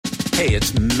Hey,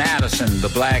 it's Madison the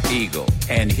Black Eagle,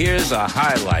 and here's a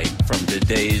highlight from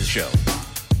today's show.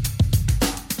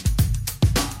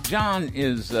 John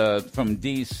is from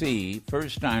D.C.,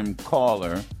 first-time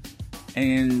caller,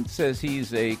 and says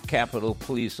he's a Capitol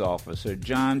Police officer.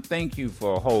 John, thank you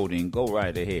for holding. Go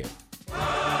right ahead.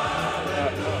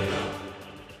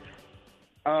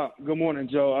 Good morning,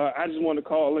 Joe. I just want to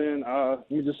call in.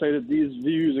 Let me just say that these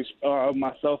views are of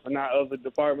myself and not of the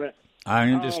department.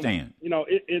 I understand.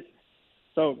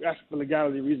 So that's for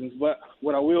legality reasons. But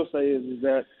what I will say is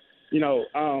that,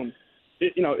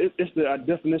 it's the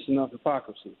definition of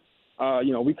hypocrisy.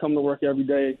 We come to work every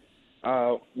day.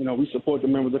 We support the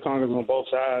members of Congress on both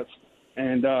sides.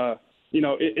 And,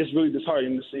 it's really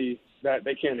disheartening to see that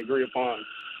they can't agree upon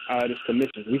this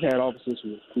commission. We had officers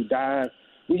who died.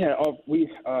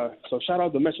 So shout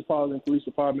out to the Metropolitan Police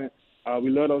Department. We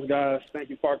love those guys. Thank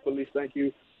you, Park Police. Thank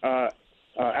you,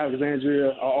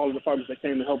 Alexandria, all the departments that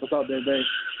came to help us out that day.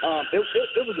 It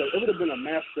would have been a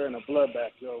massacre and a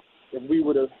bloodbath, Joe, if we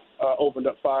would have opened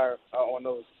up fire on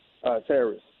those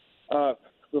terrorists.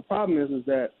 The problem is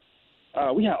that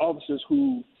we had officers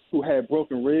who had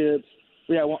broken ribs.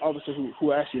 We had one officer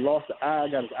who actually lost the eye,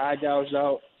 got his eye gouged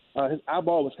out. His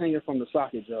eyeball was hanging from the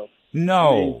socket, Joe.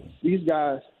 No. These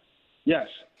guys, yes.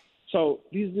 So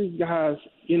these guys,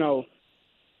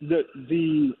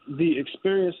 the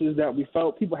experiences that we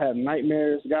felt, people had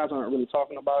nightmares. Guys aren't really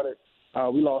talking about it.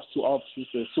 We lost 2 officers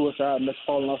to suicide.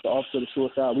 Metropolitan lost the officer to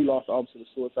suicide. We lost the officer to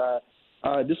suicide.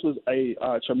 This was a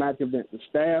traumatic event. The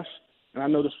staff, and I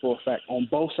know this for a fact, on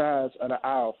both sides of the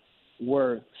aisle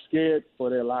were scared for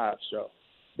their lives, Joe.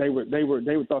 They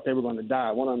thought they were going to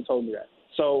die. One of them told me that.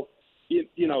 So,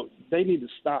 they need to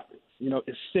stop it.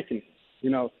 It's sickening.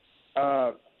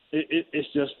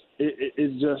 It's just,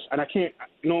 and I can't.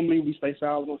 Normally we stay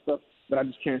silent on stuff, but I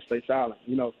just can't stay silent.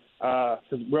 Because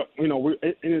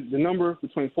the number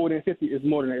between 40 and 50 is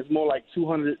more than that. It's more like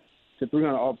 200 to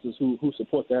 300 officers who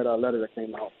support that letter that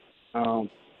came out.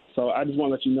 So I just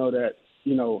want to let you know that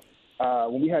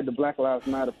when we had the Black Lives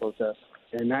Matter protest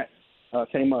and that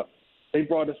came up, they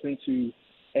brought us into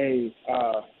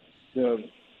the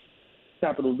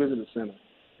Capitol Visitor Center,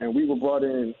 and we were brought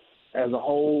in as a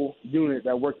whole unit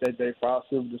that worked that day for our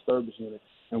civil disturbance unit,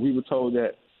 and we were told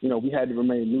that we had to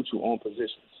remain neutral on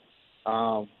positions.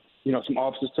 Some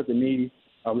officers took a knee.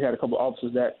 We had a couple of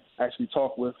officers that actually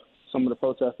talked with some of the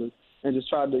protesters and just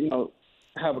tried to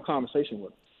have a conversation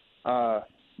with them.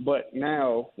 But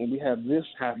now when we have this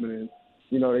happening,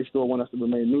 they still want us to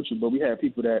remain neutral, but we have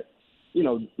people that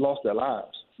lost their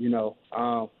lives. And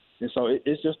so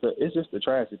it's just a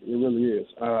tragedy. It really is.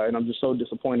 And I'm just so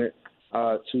disappointed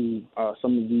to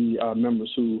some of the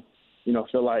members who,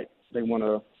 feel like they want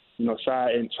to,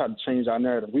 try to change our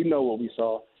narrative. We know what we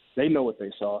saw. They know what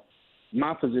they saw.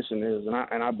 My position is,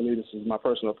 and I believe this is my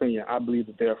personal opinion, I believe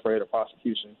that they're afraid of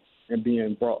prosecution and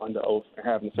being brought under oath and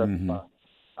having to testify.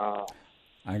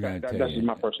 That's just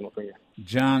my personal opinion.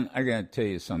 John, I got to tell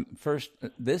you something. First,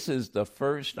 this is the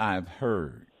first I've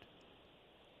heard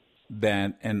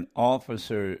that an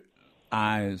officer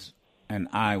eyes and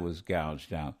eye was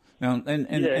gouged out. Now, and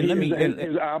let me.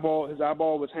 His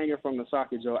eyeball was hanging from the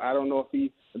socket, Joe. I don't know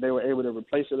if they were able to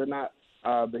replace it or not.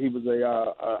 But he was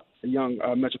a young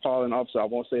Metropolitan officer. I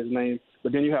won't say his name.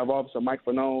 But then you have Officer Mike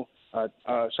Fanone.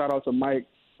 Shout out to Mike.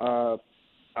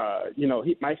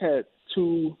 Mike had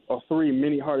 2 or 3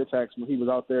 mini heart attacks when he was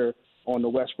out there on the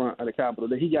west front of the Capitol.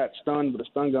 He got stunned with a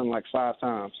stun gun like 5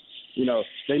 times.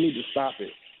 They need to stop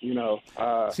it.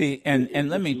 See, and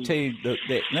let me tell you,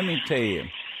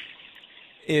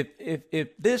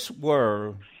 if this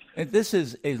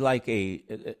is like a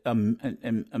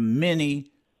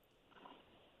mini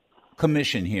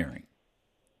commission hearing.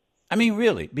 I mean,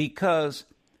 really, because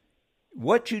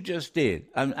what you just did,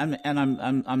 I'm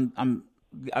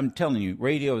telling you,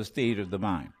 radio is theater of the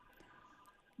mind.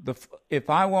 If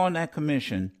I were on that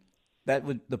commission,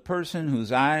 the person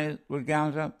whose eyes were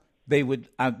gouged out, they would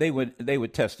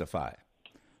testify.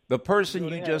 The person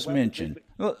you just mentioned,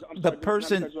 the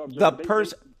person.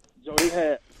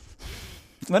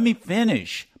 Let me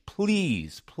finish,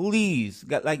 please.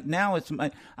 Like now,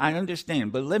 I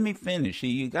understand, but let me finish.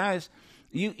 You guys,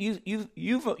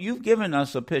 you've given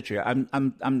us a picture.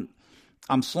 I'm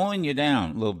slowing you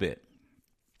down a little bit.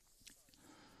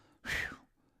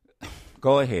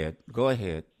 Go ahead,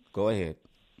 John. Go ahead.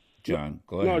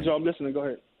 No, Joe, I'm listening. Go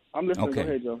ahead. I'm listening. Okay. Go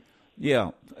ahead, Joe.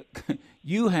 Yeah,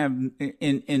 you have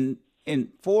in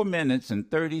 4 minutes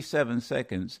and 37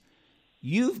 seconds,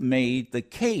 you've made the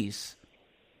case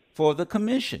for the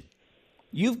commission.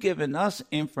 You've given us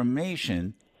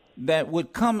information that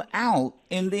would come out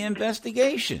in the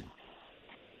investigation.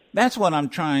 That's what I'm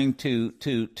trying to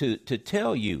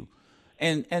tell you.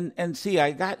 And see,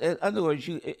 I got, in other words,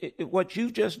 what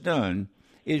you've just done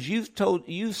is you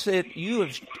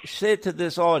have said to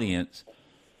this audience,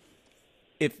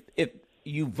 if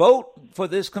you vote for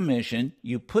this commission,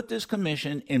 you put this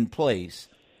commission in place,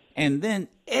 and then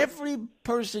every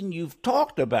person you've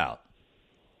talked about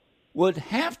would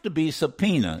have to be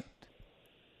subpoenaed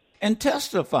and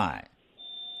testify.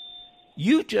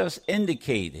 You just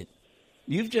indicated,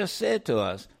 you've just said to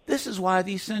us, this is why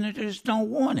these senators don't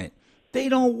want it. They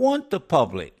don't want the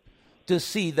public to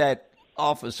see that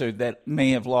officer that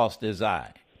may have lost his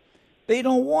eye. They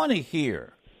don't want to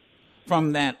hear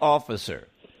from that officer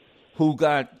who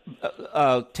got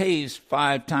tased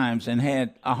 5 times and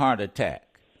had a heart attack.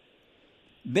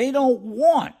 They don't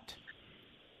want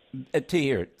to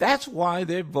hear it. That's why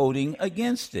they're voting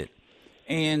against it.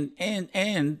 And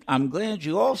I'm glad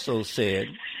you also said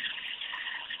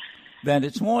that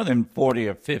it's more than 40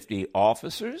 or 50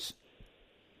 officers.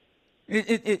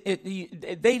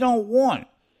 They don't want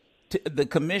the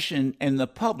commission and the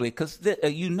public, because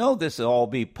you know this will all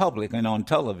be public and on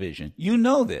television. You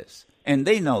know this, and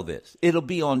they know this. It'll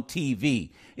be on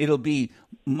TV. It'll be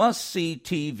must-see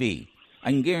TV.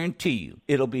 I can guarantee you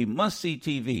it'll be must-see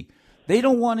TV. They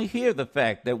don't want to hear the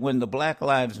fact that when the Black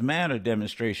Lives Matter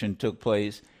demonstration took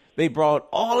place, they brought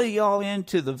all of y'all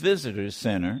into the visitors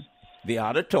center, the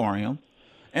auditorium,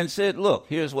 and said, look,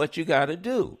 here's what you got to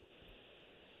do.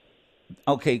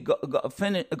 Okay,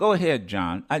 go ahead,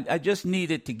 John. I just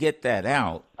needed to get that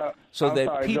out so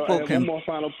that people can. One more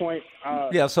final point.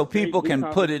 So people can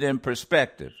put it in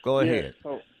perspective. Go ahead.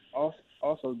 So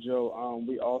also, Joe,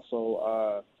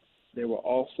 there were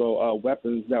also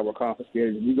weapons that were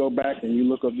confiscated. If you go back and you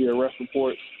look up the arrest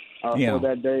reports for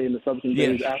that day and the subsequent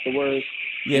days afterwards,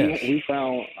 we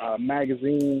found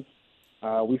magazines.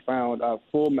 We found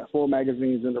full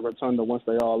magazines in the rotunda once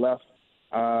they all left.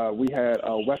 We had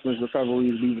weapons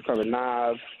recoveries. We recovered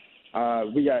knives.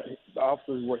 The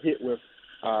officers were hit with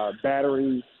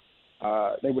batteries.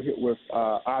 They were hit with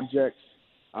objects.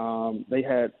 They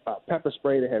had pepper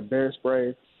spray. They had bear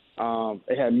spray.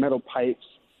 They had metal pipes.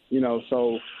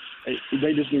 So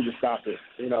they just need to stop it.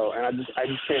 And I just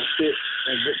can't sit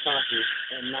in good conscience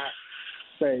and not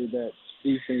say that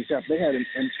these things happen.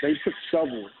 They took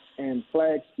shovels and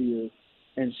flag spears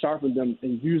and sharpened them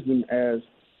and used them as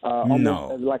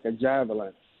almost as like a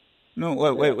javelin. No,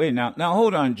 wait. Now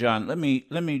hold on, John. Let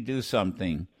me do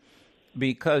something,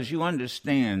 because you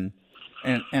understand,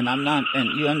 and I'm not,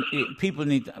 and people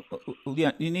need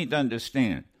to, you need to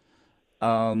understand.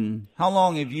 How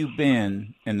long have you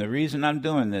been? And the reason I'm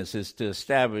doing this is to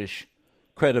establish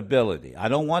credibility. I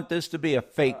don't want this to be a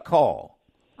fake call.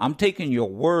 I'm taking your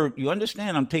word. You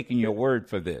understand? I'm taking your word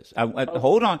for this.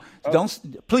 Hold on.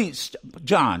 Please,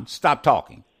 John, stop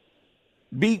talking.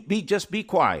 Just be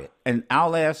quiet, and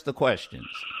I'll ask the questions.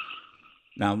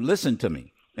 Now listen to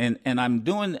me, and I'm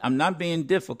not being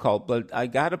difficult, but I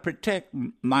got to protect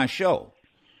my show.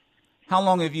 How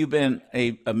long have you been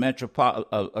a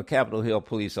Capitol Hill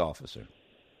police officer?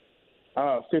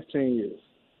 15 years.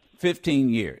 15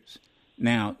 years.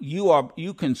 Now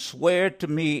you can swear to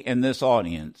me in this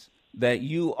audience that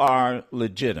you are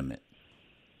legitimate.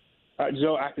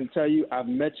 Joe, I can tell you, I've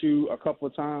met you a couple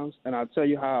of times, and I'll tell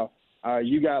you how.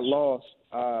 You got lost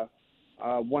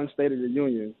one State of the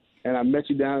Union, and I met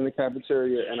you down in the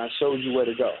cafeteria, and I showed you where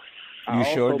to go. You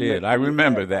sure did. I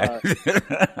remember that.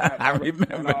 I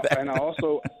remember that. And I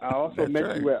also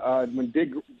met you when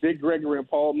Dick Gregory and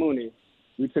Paul Mooney,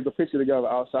 we took a picture together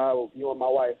outside with you and my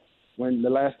wife. When the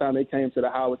last time they came to the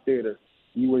Howard Theater,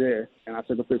 you were there, and I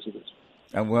took a picture with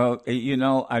you. Well,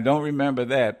 I don't remember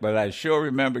that, but I sure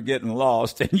remember getting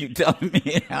lost and you telling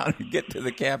me how to get to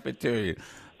the cafeteria.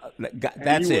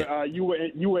 That's it. You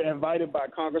were invited by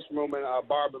Congresswoman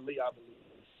Barbara Lee, I believe.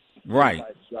 Right.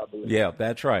 Yeah,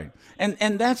 that's right.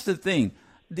 And that's the thing.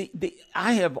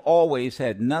 I have always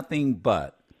had nothing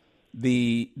but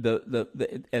the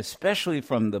especially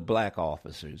from the black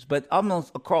officers, but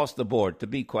almost across the board, to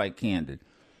be quite candid,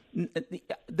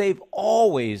 they've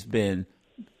always been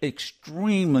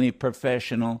extremely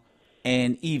professional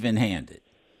and even-handed.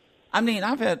 I mean,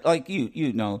 I've had, like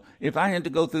if I had to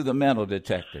go through the metal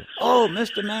detector,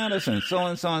 Mr. Madison,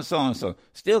 so-and-so and so-and-so,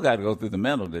 still got to go through the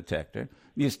metal detector.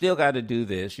 You still got to do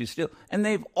this. And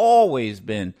they've always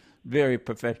been very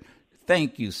professional.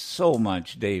 Thank you so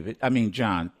much,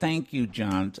 John. Thank you,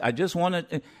 John. I just want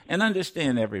to, and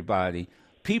understand everybody,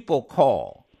 people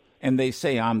call and they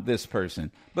say I'm this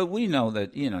person, but we know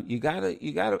that,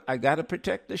 I gotta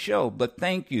protect the show, but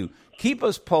thank you. Keep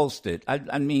us posted.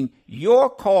 Your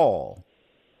call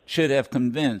should have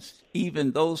convinced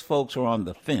even those folks who are on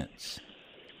the fence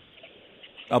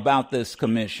about this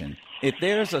commission. If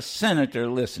there's a senator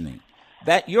listening,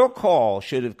 that your call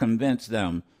should have convinced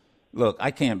them, look,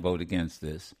 I can't vote against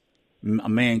this. A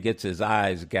man gets his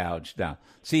eyes gouged out.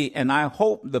 See, and I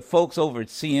hope the folks over at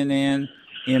CNN,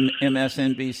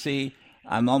 MSNBC,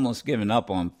 I'm almost giving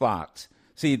up on Fox.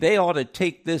 See, they ought to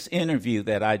take this interview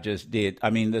that I just did,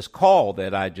 this call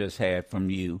that I just had from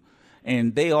you,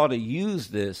 and they ought to use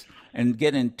this and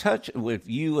get in touch with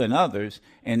you and others,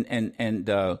 and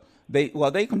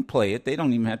they can play it. They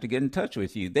don't even have to get in touch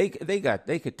with you. They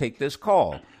could take this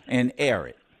call and air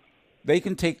it. They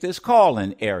can take this call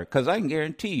and air it, because I can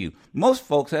guarantee you, most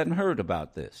folks hadn't heard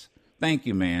about this. Thank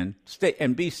you, man. Stay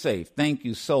and be safe. Thank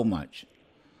you so much.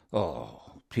 Oh,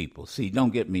 people, see,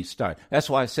 don't get me started. That's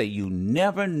why I say you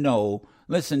never know.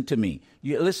 Listen to me.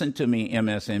 You listen to me,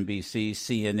 MSNBC,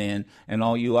 CNN, and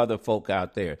all you other folk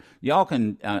out there. Y'all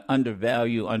can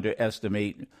undervalue,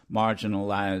 underestimate,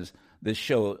 marginalize this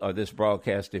show or this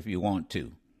broadcast if you want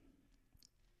to.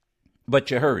 But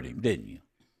you heard him, didn't you?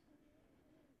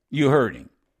 You heard him.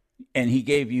 And he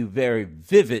gave you very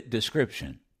vivid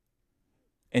description.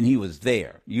 And he was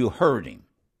there. You heard him.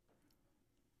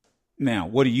 Now,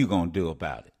 what are you going to do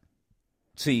about it?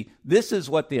 See, this is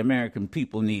what the American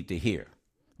people need to hear.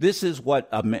 This is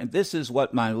what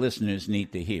my listeners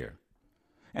need to hear.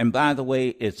 And by the way,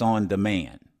 it's on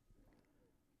demand.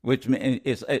 Which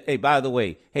is, hey, by the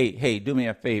way, hey, do me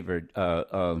a favor,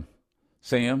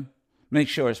 Sam. Make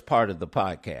sure it's part of the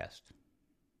podcast.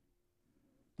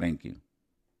 Thank you.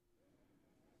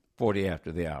 40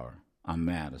 after the hour. I'm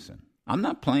Madison. I'm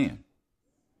not playing.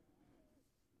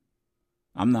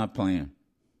 I'm not playing.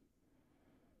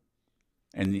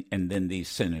 And then these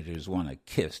senators want to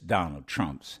kiss Donald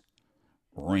Trump's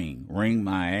ring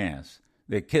my ass.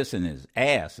 They're kissing his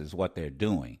ass is what they're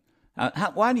doing.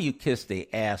 Why do you kiss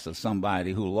the ass of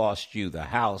somebody who lost you the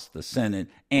House, the Senate,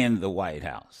 and the White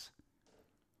House?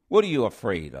 What are you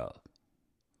afraid of?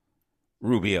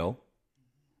 Rubio?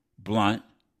 Blunt?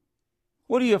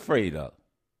 What are you afraid of?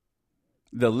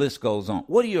 The list goes on.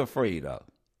 What are you afraid of?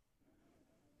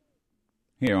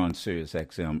 Here on Sirius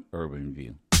XM Urban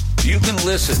View. You can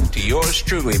listen to yours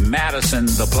truly, Madison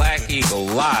the Black Eagle,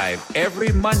 live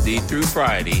every Monday through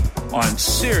Friday on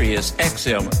Sirius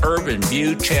XM Urban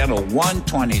View Channel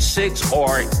 126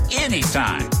 or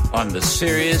anytime on the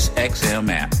Sirius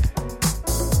XM app.